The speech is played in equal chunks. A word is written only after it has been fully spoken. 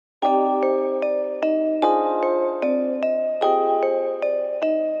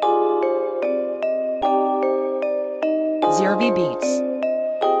Heavy Beats.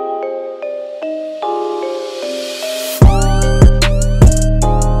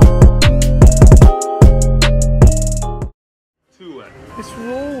 Let's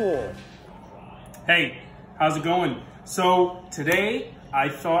roll. Hey, how's it going? So today I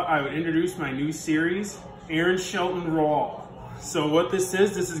thought I would introduce my new series, Aaron Shelton Raw. So what this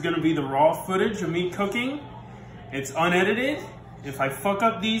is going to be the raw footage of me cooking. It's unedited. If I fuck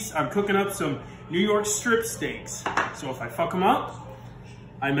up these, I'm cooking up some New York strip steaks. So if I fuck them up,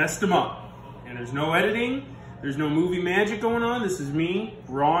 I messed them up. And there's no editing, there's no movie magic going on. This is me,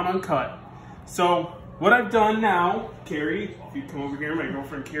 raw and uncut. So what I've done now, Carrie, if you come over here, my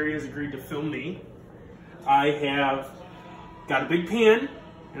girlfriend Carrie has agreed to film me. I have got a big pan,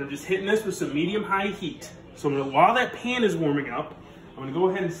 and I'm just hitting this with some medium-high heat. So while that pan is warming up, I'm gonna go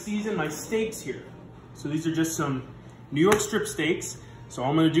ahead and season my steaks here. So these are just some New York strip steaks. So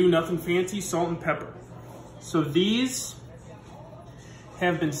all I'm gonna do, nothing fancy, salt and pepper. So these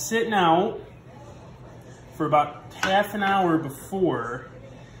have been sitting out for about half an hour before,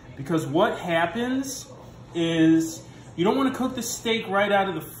 because what happens is you don't want to cook the steak right out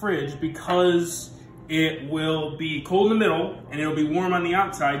of the fridge because it will be cold in the middle and it'll be warm on the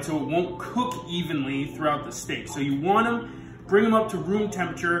outside, so it won't cook evenly throughout the steak. So you want them, bring them up to room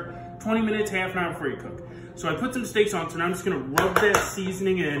temperature, 20 minutes, half an hour before you cook. So I put some steaks on, so now I'm just gonna rub that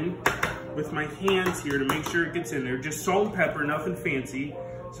seasoning in with my hands here to make sure it gets in there. Just salt and pepper, nothing fancy.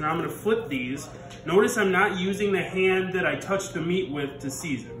 So now I'm gonna flip these. Notice I'm not using the hand that I touched the meat with to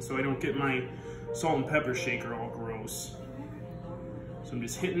season, so I don't get my salt and pepper shaker all gross. So I'm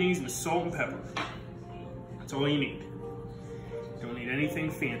just hitting these with salt and pepper. That's all you need. Don't need anything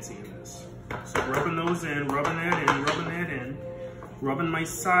fancy in this. So rubbing those in, rubbing that in, rubbing that in. Rubbing my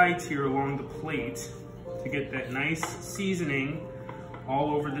sides here along the plate to get that nice seasoning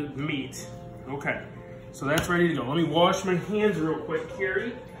all over the meat. Okay, so that's ready to go. Let me wash my hands real quick,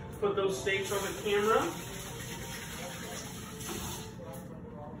 Carrie. Put those steaks on the camera.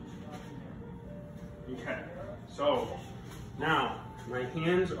 Okay, so now my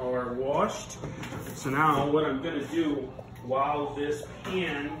hands are washed. So now what I'm gonna do while this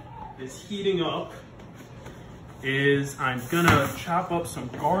pan is heating up is I'm gonna chop up some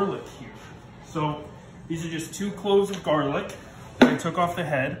garlic here. So these are just 2 cloves of garlic that I took off the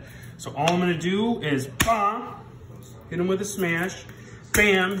head. So all I'm gonna do is bam, hit them with a smash,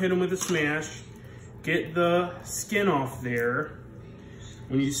 bam, hit them with a smash, get the skin off there.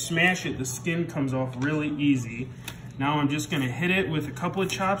 When you smash it, the skin comes off really easy. Now I'm just gonna hit it with a couple of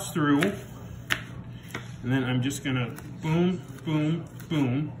chops through, and then I'm just gonna boom, boom,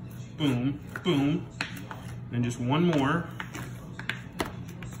 boom, boom, boom, and just one more.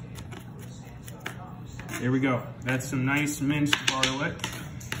 There we go. That's some nice minced garlic.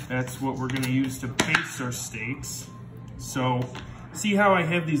 That's what we're gonna use to baste our steaks. So see how I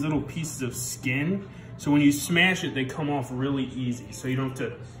have these little pieces of skin? So when you smash it, they come off really easy. So you don't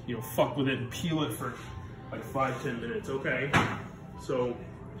have to, fuck with it and peel it for like 5-10 minutes, okay? So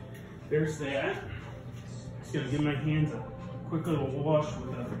there's that. Just gonna give my hands a quick little wash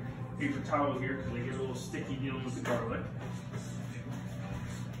with a paper towel here because they get a little sticky dealing with the garlic.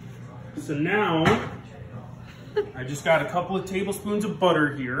 So now, I just got a couple of tablespoons of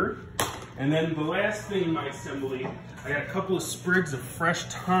butter here. And then the last thing in my assembly, I got a couple of sprigs of fresh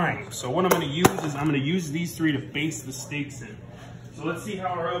thyme. So what I'm gonna use is I'm gonna use these 3 to baste the steaks in. So let's see how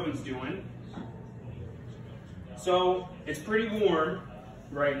our oven's doing. So it's pretty warm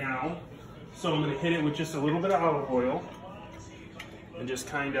right now. So I'm gonna hit it with just a little bit of olive oil and just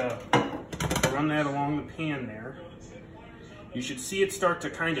kind of run that along the pan there. You should see it start to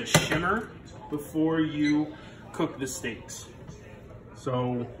kind of shimmer before you cook the steaks.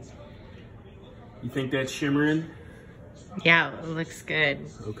 So you think that's shimmering? Yeah, it looks good.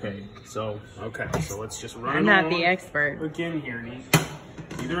 Okay, so let's just run I'm not the expert. again here.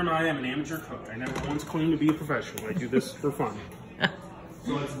 Neither am I. I'm an amateur cook. I never once claimed to be a professional. I do this for fun.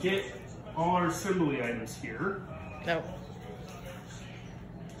 So let's get all our assembly items here. No.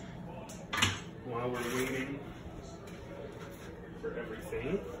 While we're waiting for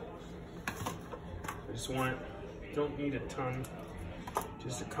everything. I just don't need a ton,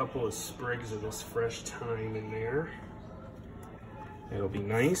 just a couple of sprigs of this fresh thyme in there. It'll be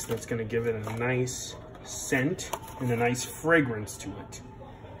nice. That's gonna give it a nice scent and a nice fragrance to it.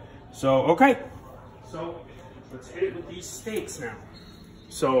 So, okay. So, let's hit it with these steaks now.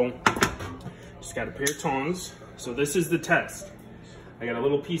 So, just got a pair of tongs. So this is the test. I got a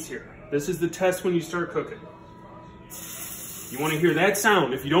little piece here. This is the test when you start cooking. You wanna hear that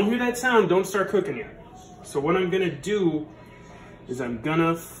sound. If you don't hear that sound, don't start cooking yet. So what I'm gonna do is I'm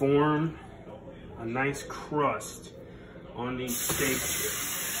gonna form a nice crust on these steaks here.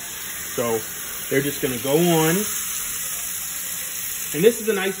 So they're just gonna go on. And this is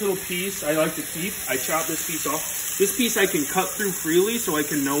a nice little piece I like to keep. I chop this piece off. This piece I can cut through freely so I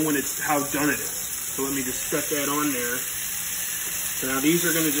can know when it's how done it is. So let me just set that on there. So now these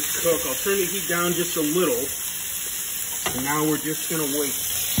are gonna just cook. I'll turn the heat down just a little. And now we're just gonna wait.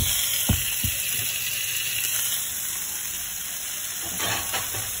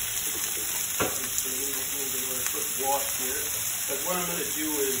 Because what I'm going to do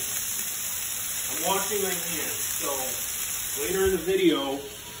is, I'm washing my hands. So later in the video,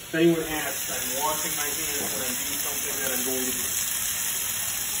 if anyone asks, I'm washing my hands when I do something that I'm going to do.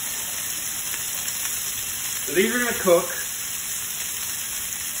 So these are going to cook.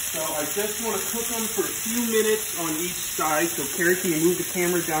 So I just want to cook them for a few minutes on each side. So Carrie, can you move the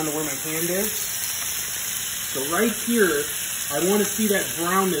camera down to where my hand is? So right here, I want to see that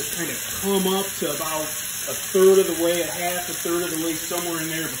brownness kind of come up to about a third of the way, a half, a third of the way, somewhere in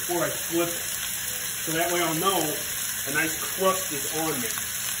there before I flip it. So that way I'll know a nice crust is on there.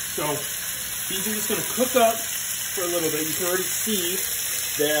 So these are just going to cook up for a little bit. You can already see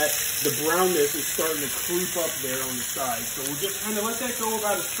that the brownness is starting to creep up there on the side. So we'll just kind of let that go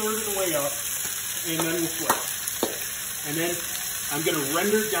about a third of the way up, and then we'll flip. And then I'm going to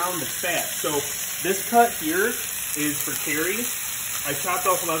render down the fat. So this cut here is for Carrie. I chopped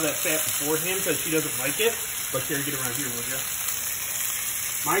off a lot of that fat beforehand because she doesn't like it. But Carrie, get around here, will you?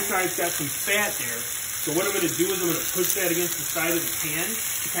 My side's got some fat there. So what I'm going to do is I'm going to push that against the side of the pan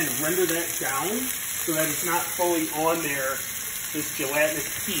to kind of render that down so that it's not fully on there, this gelatinous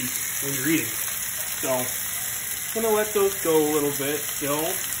piece, when you're eating. So I'm going to let those go a little bit still.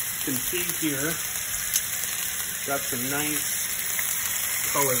 You can see here, got some nice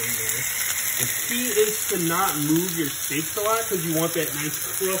color in there. The key is to not move your steaks a lot because you want that nice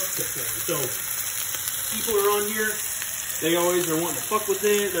crust to form. So people are on here, they always are wanting to fuck with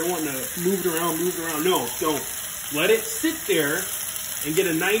it, they're wanting to move it around. No, don't. Let it sit there and get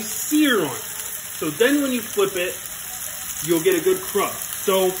a nice sear on it. So then when you flip it, you'll get a good crust.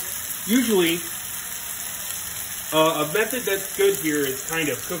 So usually, a method that's good here is kind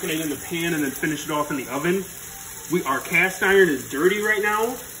of cooking it in the pan and then finish it off in the oven. Our cast iron is dirty right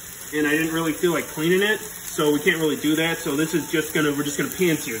now, and I didn't really feel like cleaning it, so we can't really do that. So this is just we're just gonna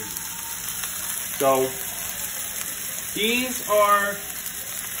pan sear these. So these are,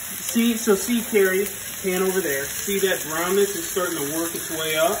 see Carrie, pan over there. See that brownness is starting to work its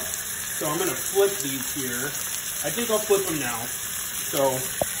way up. So I'm gonna flip these here. I think I'll flip them now. So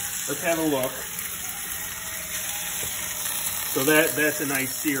let's have a look. So that's a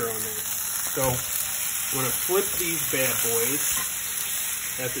nice sear on there. So I'm gonna flip these bad boys.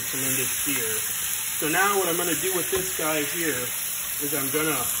 That's a tremendous sear. So now what I'm going to do with this guy here is I'm going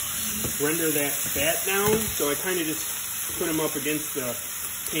to render that fat down. So I kind of just put him up against the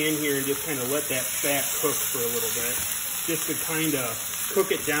pan here and just kind of let that fat cook for a little bit. Just to kind of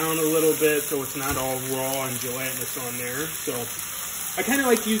cook it down a little bit so it's not all raw and gelatinous on there. So I kind of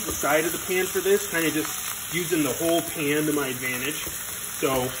like to use the side of the pan for this, kind of just using the whole pan to my advantage.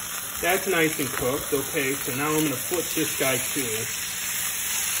 So that's nice and cooked. Okay, so now I'm going to flip this guy too.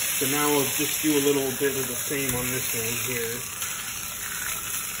 So now I'll just do a little bit of the same on this one here.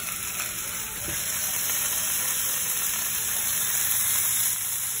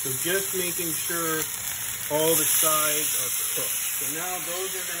 So just making sure all the sides are cooked. So now those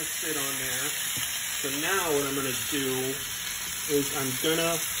are going to sit on there. So now what I'm going to do is I'm going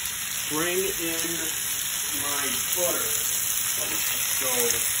to bring in my butter. So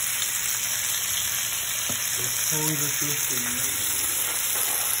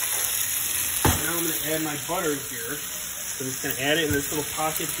now I'm going to add my butter here. So I'm just going to add it in this little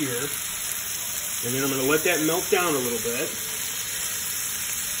pocket here. And then I'm going to let that melt down a little bit.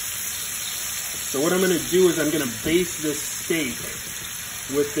 So what I'm going to do is I'm going to baste this steak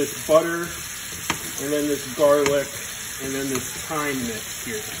with this butter, and then this garlic, and then this thyme mix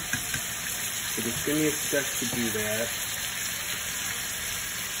here. So just give me a sec to do that.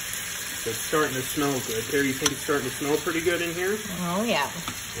 So it's starting to smell good. Carrie, you think it's starting to smell pretty good in here? Oh, yeah.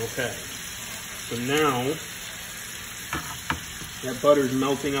 Okay. So now, that butter's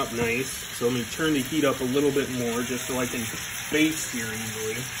melting up nice. So let me turn the heat up a little bit more just so I can baste here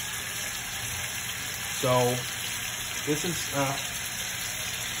easily. So, this is a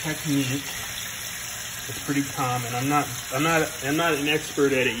technique that's pretty common. I'm not an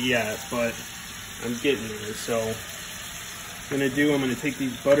expert at it yet, but I'm getting there. So, I'm gonna take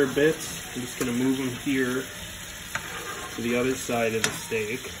these butter bits, I'm just gonna move them here to the other side of the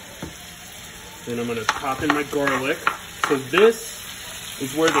steak. Then I'm gonna pop in my garlic. So this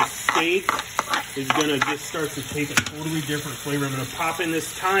is where the steak is gonna just start to take a totally different flavor. I'm gonna pop in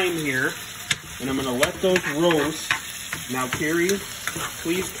this thyme here, and I'm gonna let those roast. Now, Carrie,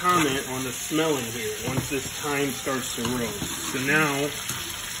 please comment on the smell in here once this thyme starts to roast. So now,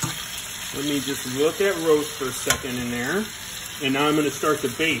 let me just let that roast for a second in there. And now I'm gonna start to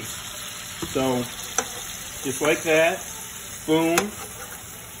baste. So, just like that, boom,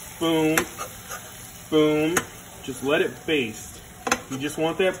 boom, boom. Just let it baste. You just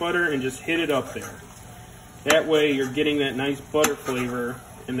want that butter and just hit it up there. That way you're getting that nice butter flavor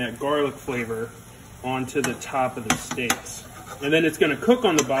and that garlic flavor onto the top of the steaks. And then it's gonna cook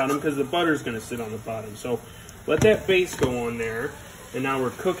on the bottom because the butter's gonna sit on the bottom. So let that base go on there. And now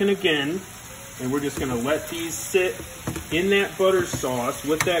we're cooking again. And we're just gonna let these sit in that butter sauce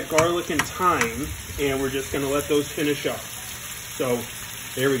with that garlic and thyme. And we're just gonna let those finish up. So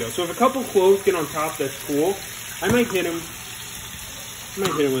there we go. So if a couple cloves get on top, that's cool. I might hit them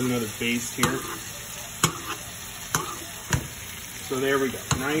with another baste here. So there we go.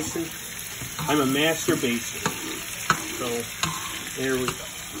 Nice and, I'm a master baster. So there we go.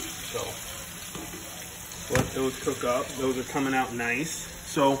 So let those cook up. Those are coming out nice.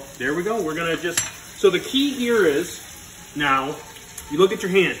 So there we go. We're gonna just, so the key here is, now, you look at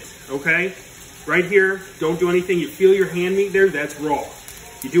your hand, okay? Right here, don't do anything. You feel your hand meat there, that's raw.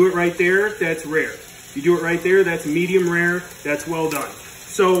 You do it right there, that's rare. You do it right there, that's medium rare, that's well done.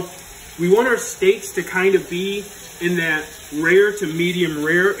 So we want our steaks to kind of be in that rare to medium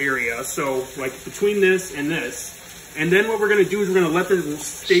rare area. So like between this and this. And then what we're gonna do is we're gonna let the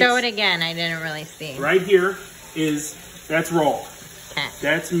steaks— Show it again, I didn't really see. Right here is, that's raw. Okay.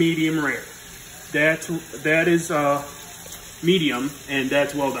 That's medium rare. That is medium, and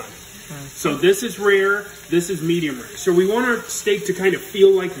that's well done. So this is rare, this is medium rare. So we want our steak to kind of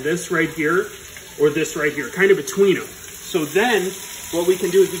feel like this right here, or this right here, kind of between them. So then what we can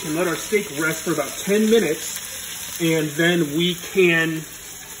do is we can let our steak rest for about 10 minutes, and then we can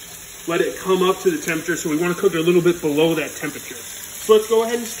let it come up to the temperature. So we want to cook it a little bit below that temperature. So let's go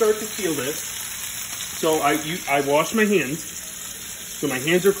ahead and start to feel this. So I wash my hands, so my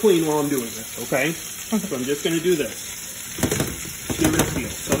hands are clean while I'm doing this, okay? So I'm just going to do this. Give it a feel.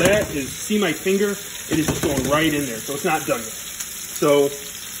 So that is, see my finger? It is just going right in there, so it's not done yet. So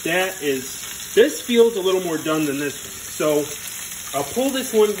that is, this feels a little more done than this one. So I'll pull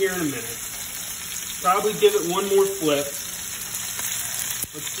this one here in a minute. Probably give it one more flip.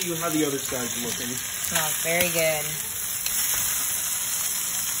 Let's see how the other side's looking. Smells very good.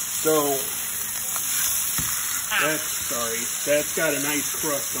 So, that's got a nice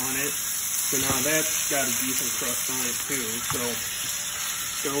crust on it. So now that's got a decent crust on it too. So,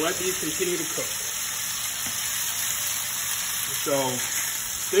 gonna let these continue to cook. So,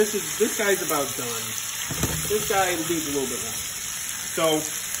 this guy's about done. This guy needs a little bit longer. So,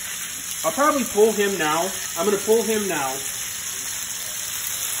 I'll probably pull him now. I'm gonna pull him now.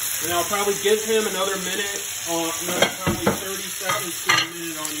 And I'll probably give him another minute, another probably 30 seconds to a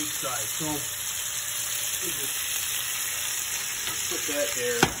minute on each side. So, just put that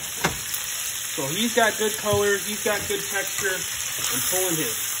there. So he's got good color, he's got good texture. I'm pulling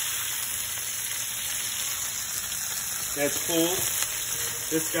him. That's full.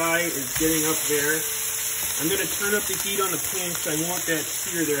 This guy is getting up there. I'm going to turn up the heat on the pan because I want that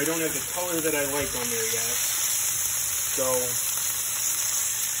sear there. I don't have the color that I like on there yet. So,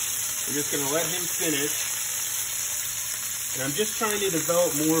 we're just going to let him finish. And I'm just trying to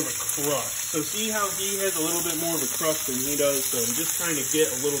develop more of a crust. So see how he has a little bit more of a crust than he does? So I'm just trying to get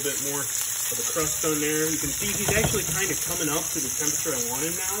a little bit more of a crust on there. You can see he's actually kind of coming up to the temperature I want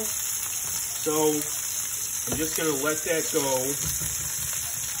him now. So I'm just going to let that go.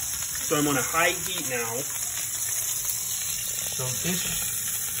 So I'm on a high heat now. So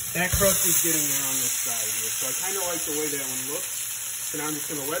that crust is getting there on this side here. So I kind of like the way that one looks. So now I'm just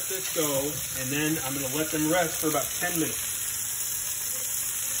going to let this go, and then I'm going to let them rest for about 10 minutes.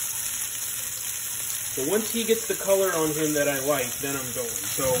 So once he gets the color on him that I like, then I'm going.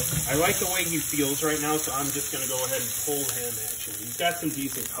 So I like the way he feels right now, so I'm just going to go ahead and pull him, actually. He's got some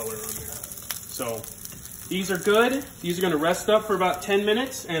decent color on there. So these are good. These are going to rest up for about 10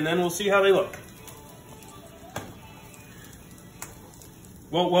 minutes, and then we'll see how they look.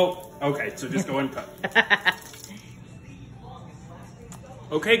 Whoa. Okay, so just go ahead and cut.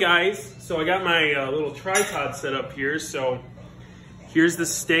 Okay, guys, so I got my little tripod set up here. So here's the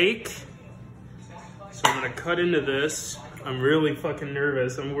steak. So I'm gonna cut into this. I'm really fucking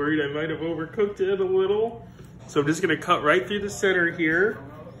nervous. I'm worried I might have overcooked it a little. So I'm just gonna cut right through the center here.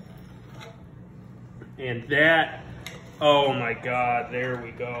 And that, oh my God, there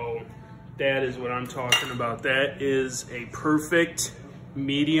we go. That is what I'm talking about. That is a perfect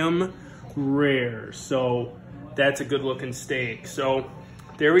medium rare. So that's a good looking steak. So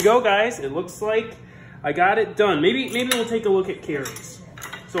there we go, guys. It looks like I got it done. Maybe we'll take a look at Carrie's.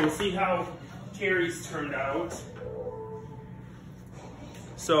 So we'll see how Carrie's turned out.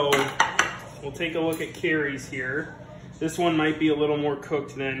 So we'll take a look at Carrie's here. This one might be a little more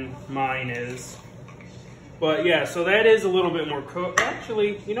cooked than mine is. But yeah, so that is a little bit more cooked.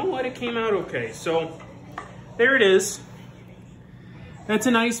 Actually, you know what? It came out okay. So there it is. That's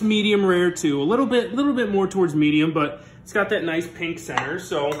a nice medium rare too. A little bit more towards medium, but it's got that nice pink center.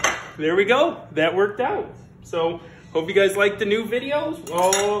 So there we go. That worked out. So hope you guys liked the new videos.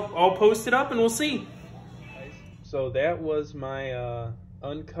 I'll post it up and we'll see. So that was my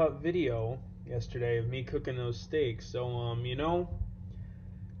uncut video yesterday of me cooking those steaks. So you know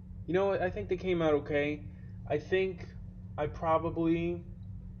what? I think they came out okay. I think I probably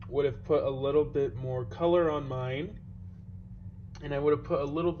would have put a little bit more color on mine, and I would have put a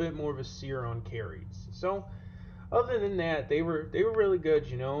little bit more of a sear on Carrie's. So other than that, they were really good.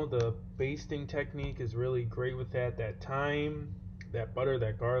 You know, the basting technique is really great with that. That thyme, that butter,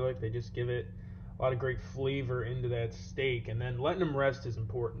 that garlic, they just give it a lot of great flavor into that steak. And then letting them rest is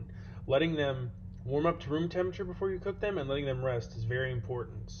important. Letting them warm up to room temperature before you cook them and letting them rest is very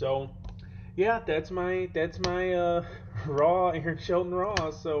important. So yeah, that's my raw Aaron Shelton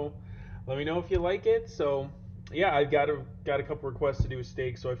raw. So let me know if you like it. So yeah, I've got a couple requests to do a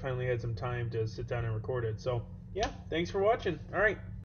steak, so I finally had some time to sit down and record it. So yeah, thanks for watching. All right.